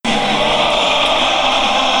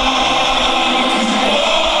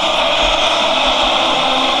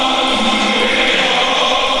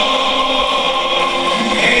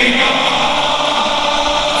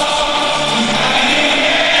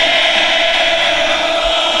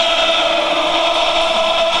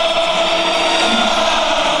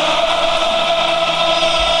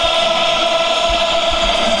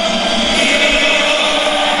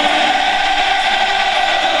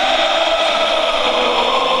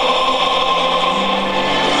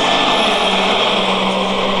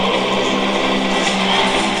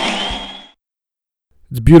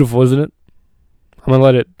Beautiful, isn't it? I'm going to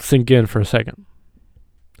let it sink in for a second.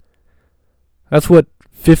 That's what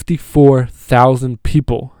 54,000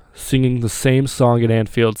 people singing the same song at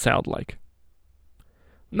Anfield sound like.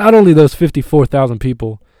 Not only those 54,000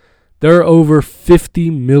 people, there are over 50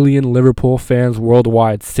 million Liverpool fans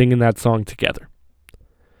worldwide singing that song together.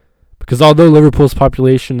 Because although Liverpool's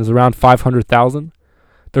population is around 500,000,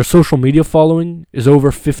 their social media following is over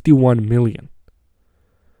 51 million.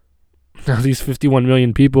 Now, these 51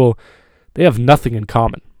 million people, they have nothing in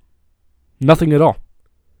common. Nothing at all.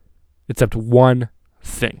 Except one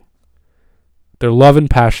thing. Their love and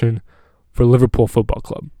passion for Liverpool Football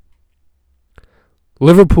Club.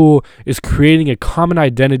 Liverpool is creating a common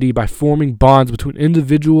identity by forming bonds between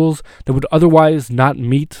individuals that would otherwise not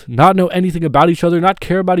meet, not know anything about each other, not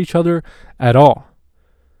care about each other at all.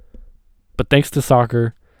 But thanks to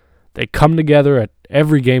soccer, they come together at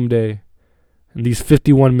every game day, and these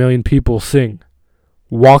 51 million people sing,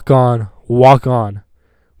 walk on,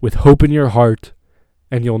 with hope in your heart,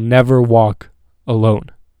 and you'll never walk alone.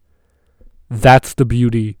 That's the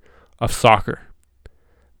beauty of soccer.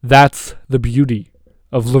 That's the beauty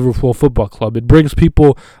of Liverpool Football Club. It brings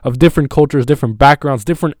people of different cultures, different backgrounds,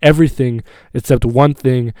 different everything, except one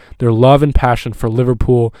thing, their love and passion for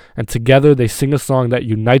Liverpool, and together they sing a song that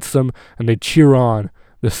unites them, and they cheer on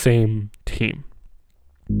the same team.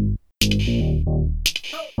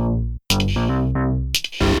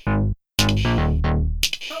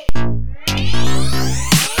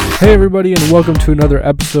 Hey everybody, and welcome to another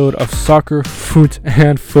episode of Soccer, Foot,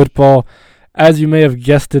 and Football. As you may have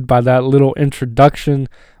guessed it by that little introduction,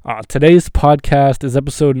 today's podcast is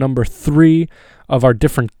episode number 3 of our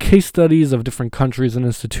different case studies of different countries and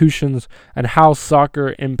institutions and how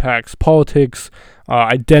soccer impacts politics,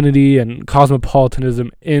 identity, and cosmopolitanism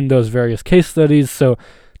in those various case studies. So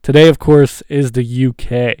today, of course, is the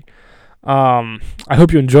UK. I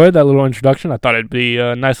hope you enjoyed that little introduction. I thought it'd be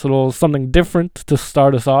a nice little something different to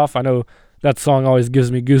start us off. I know that song always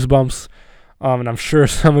gives me goosebumps. And I'm sure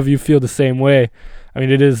some of you feel the same way. I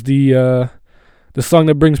mean, it is the song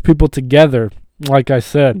that brings people together, like I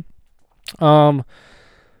said. So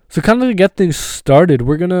kind of to get things started,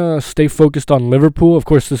 we're going to stay focused on Liverpool. Of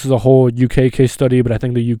course, this is a whole UK case study, but I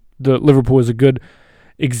think the Liverpool is a good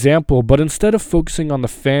example. But instead of focusing on the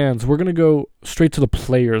fans, we're going to go straight to the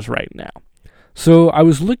players right now. So I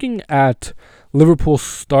was looking at Liverpool's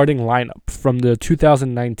starting lineup from the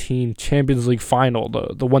 2019 Champions League final,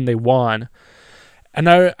 the one they won. And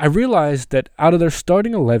I realized that out of their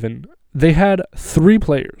starting 11, they had 3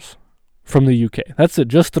 players from the UK. That's it,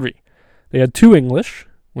 just 3. They had 2 English,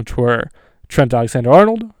 which were Trent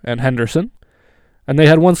Alexander-Arnold and Henderson. And they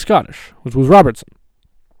had 1 Scottish, which was Robertson.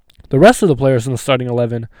 The rest of the players in the starting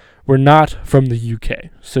 11 were not from the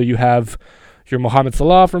UK. So you have your Mohamed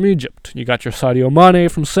Salah from Egypt. You got your Sadio Mane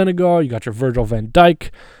from Senegal. You got your Virgil van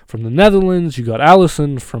Dijk from the Netherlands. You got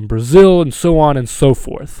Alisson from Brazil, and so on and so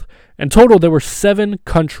forth. In total, there were 7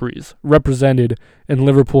 countries represented in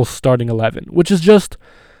Liverpool's starting 11, which is just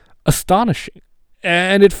astonishing.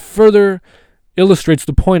 And it further illustrates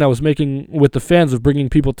the point I was making with the fans of bringing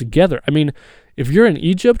people together. I mean, if you're in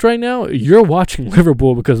Egypt right now, you're watching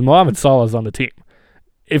Liverpool because Mohamed Salah is on the team.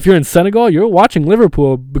 If you're in Senegal, you're watching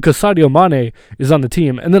Liverpool because Sadio Mane is on the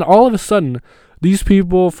team. And then all of a sudden, these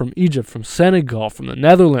people from Egypt, from Senegal, from the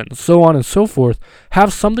Netherlands, so on and so forth,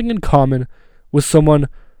 have something in common with someone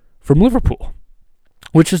from Liverpool,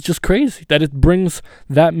 which is just crazy that it brings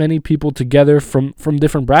that many people together from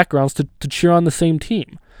different backgrounds to cheer on the same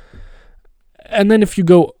team. And then if you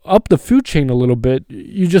go up the food chain a little bit,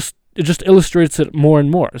 it just illustrates it more and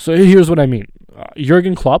more. So here's what I mean.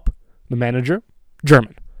 Jurgen Klopp, the manager,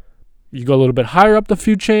 German. You go a little bit higher up the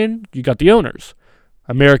food chain, you got the owners,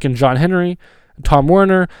 American John Henry, Tom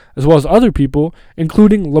Werner, as well as other people,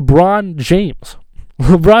 including LeBron James.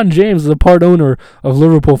 LeBron James is a part owner of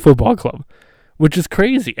Liverpool Football Club, which is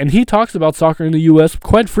crazy. And he talks about soccer in the U.S.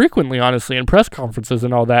 quite frequently, honestly, in press conferences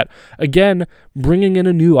and all that. Again, bringing in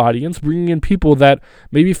a new audience, bringing in people that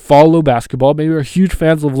maybe follow basketball, maybe are huge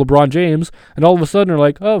fans of LeBron James, and all of a sudden are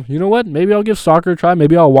like, oh, you know what? Maybe I'll give soccer a try.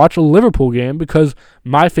 Maybe I'll watch a Liverpool game because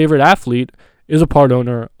my favorite athlete is a part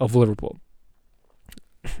owner of Liverpool.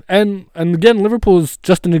 And again, Liverpool is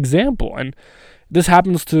just an example. And this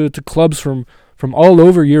happens to clubs from all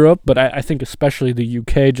over Europe, but I think especially the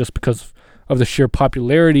UK just because of the sheer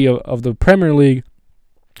popularity of the Premier League.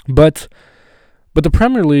 But the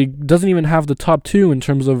Premier League doesn't even have the top 2 in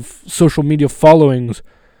terms of social media followings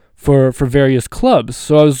for various clubs.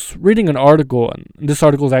 So I was reading an article, and this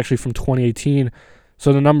article is actually from 2018,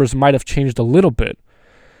 so the numbers might have changed a little bit.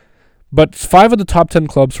 But 5 of the top 10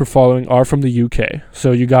 clubs for following are from the UK.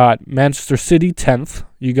 So you got Manchester City 10th,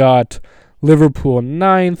 You got Liverpool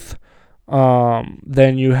ninth.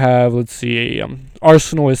 Then you have,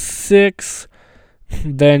 Arsenal is 6th.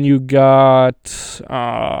 Then you got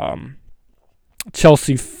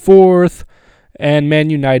Chelsea 4th, and Man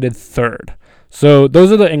United 3rd. So those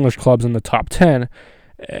are the English clubs in the top 10.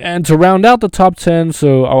 And to round out the top 10,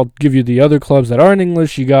 so I'll give you the other clubs that aren't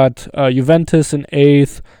English. You got Juventus in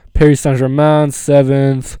 8th, Paris Saint-Germain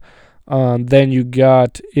 7th. Then you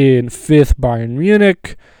got in 5th Bayern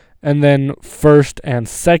Munich. And then 1st and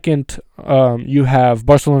 2nd, you have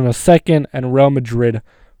Barcelona 2nd and Real Madrid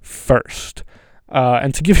 1st.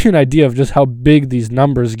 And to give you an idea of just how big these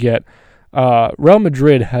numbers get, Real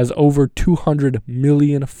Madrid has over 200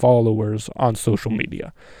 million followers on social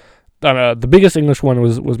media. The biggest English one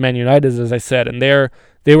was Man United, as I said, and they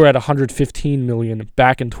were at 115 million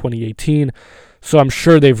back in 2018. So I'm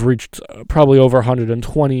sure they've reached probably over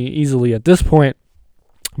 120 easily at this point.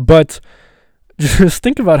 But just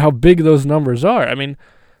think about how big those numbers are. I mean,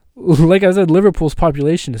 like I said, Liverpool's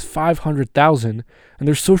population is 500,000, and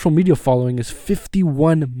their social media following is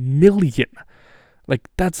 51 million. Like,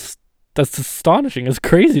 that's astonishing. It's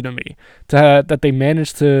crazy to me that they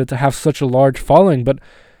managed to have such a large following. But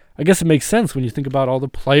I guess it makes sense when you think about all the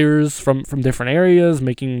players from different areas,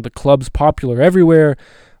 making the clubs popular everywhere,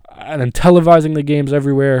 and then televising the games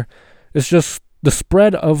everywhere. It's just the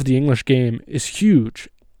spread of the English game is huge,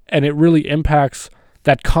 and it really impacts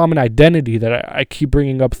that common identity that I keep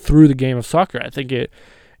bringing up through the game of soccer. I think it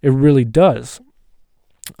really does.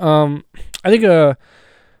 I think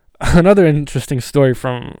another interesting story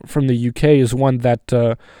from the UK is one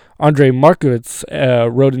that Andrei Markowitz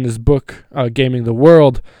wrote in his book, Gaming the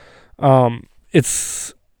World.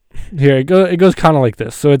 It goes kind of like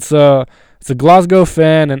this. So it's a Glasgow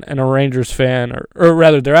fan and a Rangers fan, or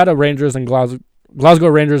rather, they're at a Rangers and Glasgow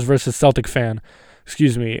Rangers versus Celtic fan.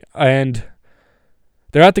 And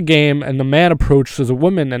they're at the game, and the man approaches a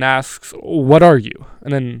woman and asks, "What are you?"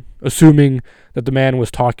 And then, assuming that the man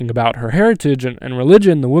was talking about her heritage and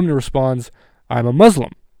religion, the woman responds, "I'm a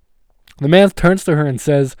Muslim." The man turns to her and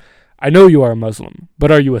says, "I know you are a Muslim,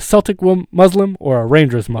 but are you a Celtic Muslim or a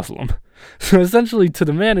Rangers Muslim?" So essentially, to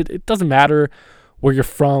the man, it doesn't matter where you're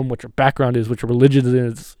from, what your background is, what your religion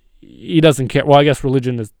is. He doesn't care. Well, I guess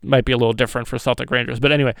religion might be a little different for Celtic Rangers.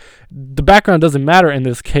 But anyway, the background doesn't matter in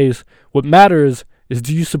this case. What matters is,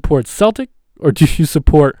 do you support Celtic or do you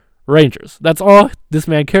support Rangers? That's all this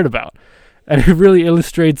man cared about. And it really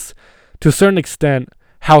illustrates, to a certain extent,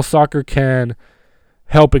 how soccer can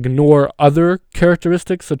help ignore other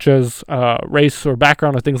characteristics such as race or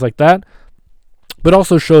background or things like that, but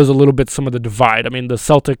also shows a little bit some of the divide. I mean, the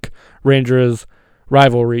Celtic Rangers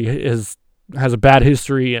rivalry has a bad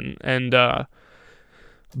history and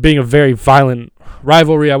being a very violent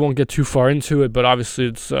rivalry. I won't get too far into it, but obviously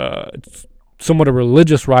it's somewhat a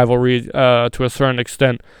religious rivalry to a certain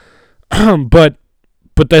extent. but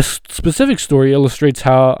this specific story illustrates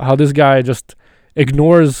how this guy just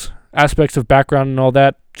ignores aspects of background and all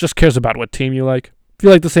that, just cares about what team you like. If you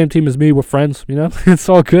like the same team as me, we're friends, it's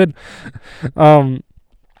all good. But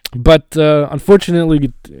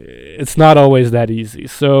unfortunately, it's not always that easy.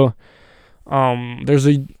 So there's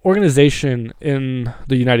an organization in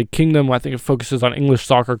the United Kingdom, I think it focuses on English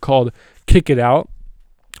soccer, called Kick It Out,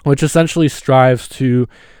 which essentially strives to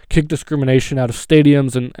kick discrimination out of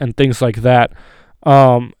stadiums and things like that.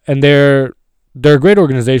 And they're a great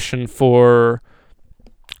organization for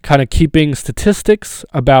kind of keeping statistics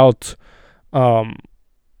about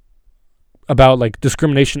like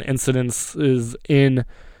discrimination incidents in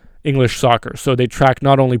English soccer. So they track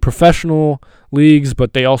not only professional leagues,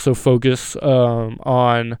 but they also focus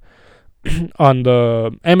on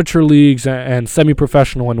the amateur leagues and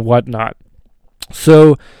semi-professional and whatnot.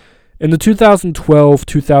 So in the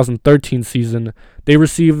 2012-2013 season, they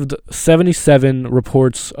received 77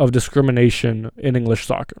 reports of discrimination in English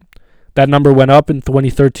soccer. That number went up in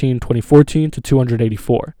 2013-2014 to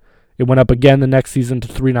 284. It went up again the next season to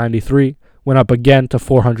 393, went up again to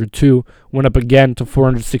 402, went up again to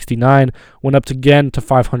 469, went up again to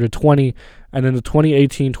 520, and then the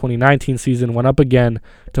 2018-2019 season went up again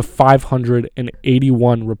to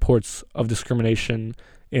 581 reports of discrimination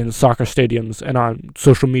in soccer stadiums and on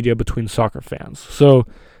social media between soccer fans. So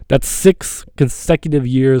that's 6 consecutive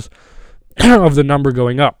years of the number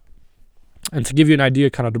going up. And to give you an idea,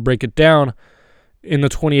 kind of to break it down, in the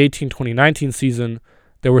 2018-2019 season,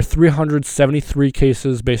 there were 373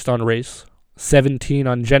 cases based on race, 17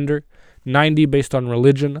 on gender, 90 based on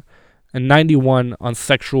religion, and 91 on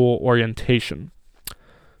sexual orientation.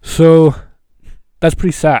 So that's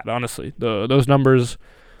pretty sad, honestly. Those numbers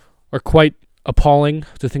are quite appalling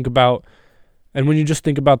to think about. And when you just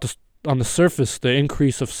think about on the surface, the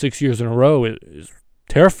increase of 6 years in a row is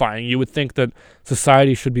terrifying. You would think that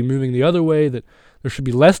society should be moving the other way, that there should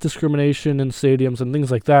be less discrimination in stadiums and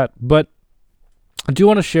things like that. But I do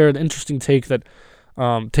want to share an interesting take that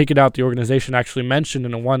Take It Out, the organization, actually mentioned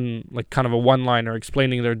in a one-liner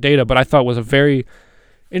explaining their data, but I thought was a very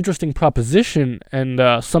interesting proposition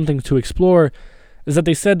and something to explore, is that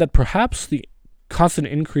they said that perhaps the constant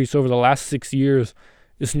increase over the last 6 years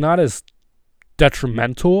is not as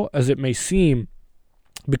detrimental as it may seem,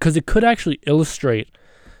 because it could actually illustrate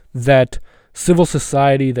that civil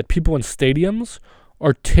society, that people in stadiums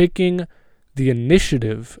are taking the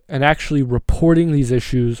initiative and actually reporting these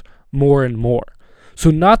issues more and more. So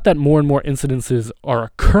not that more and more incidences are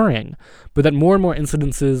occurring, but that more and more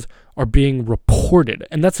incidences are being reported.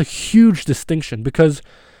 And that's a huge distinction, because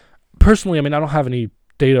personally, I don't have any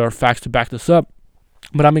data or facts to back this up,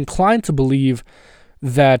 but I'm inclined to believe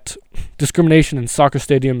that discrimination in soccer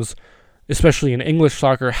stadiums, especially in English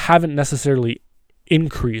soccer, haven't necessarily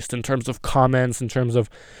increased in terms of comments, in terms of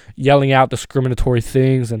yelling out discriminatory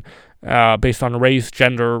things and based on race,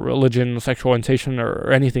 gender, religion, sexual orientation, or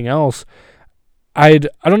anything else. I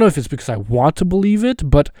don't know if it's because I want to believe it,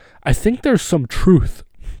 but I think there's some truth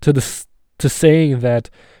to saying that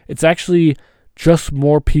it's actually just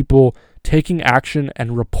more people taking action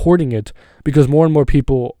and reporting it, because more and more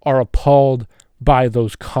people are appalled by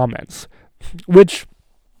those comments, which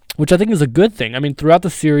I think is a good thing. Throughout the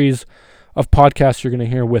series of podcasts you're going to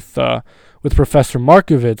hear with Professor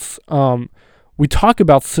Markovits, we talk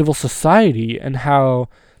about civil society and how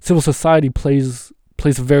civil society plays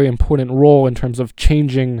a very important role in terms of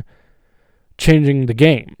changing the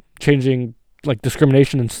game, changing like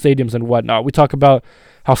discrimination in stadiums and whatnot. We talk about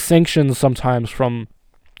how sanctions sometimes from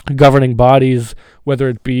governing bodies, whether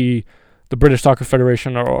it be the British Soccer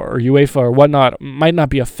Federation or UEFA or whatnot, might not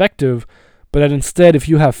be effective, but that instead, if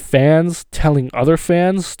you have fans telling other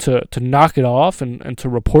fans to knock it off and to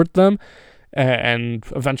report them and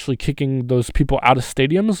eventually kicking those people out of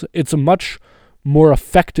stadiums, it's a much more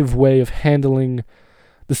effective way of handling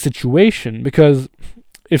the situation. Because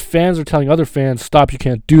if fans are telling other fans, stop, you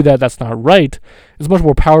can't do that, that's not right, it's much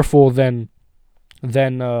more powerful than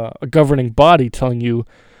a governing body telling you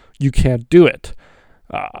you can't do it.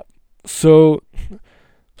 So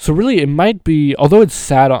really, it might be, although it's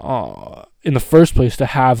sad in the first place to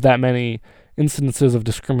have that many incidences of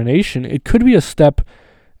discrimination, it could be a step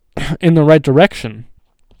in the right direction.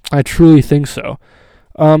 I truly think so.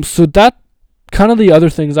 So that kind of the other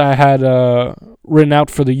things I had written out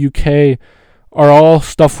for the UK are all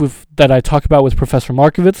stuff that I talk about with Professor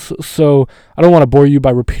Markovits, so I don't want to bore you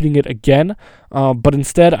by repeating it again, but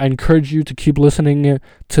instead I encourage you to keep listening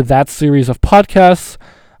to that series of podcasts.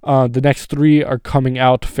 The next 3 are coming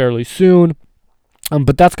out fairly soon,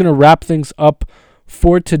 but that's going to wrap things up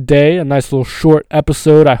for today. A nice little short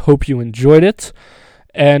episode. I hope you enjoyed it,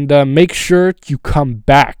 and make sure you come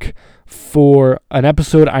back for an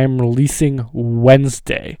episode I am releasing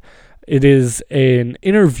Wednesday. It is an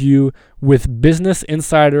interview with Business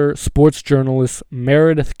Insider sports journalist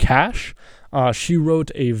Meredith Cash. She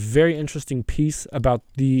wrote a very interesting piece about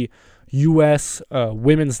the U.S.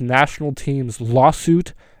 women's national team's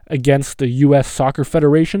lawsuit against the U.S. Soccer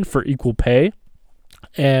Federation for equal pay.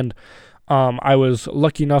 And I was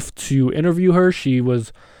lucky enough to interview her. She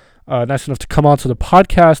was nice enough to come onto the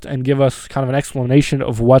podcast and give us kind of an explanation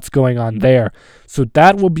of what's going on there. So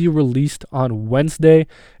that will be released on Wednesday.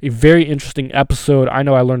 A very interesting episode. I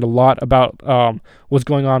know I learned a lot about what's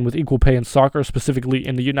going on with equal pay in soccer, specifically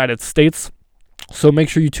in the United States. So make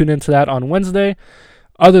sure you tune into that on Wednesday.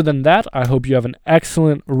 Other than that, I hope you have an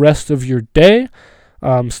excellent rest of your day.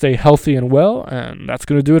 Stay healthy and well, and that's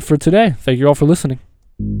going to do it for today. Thank you all for listening.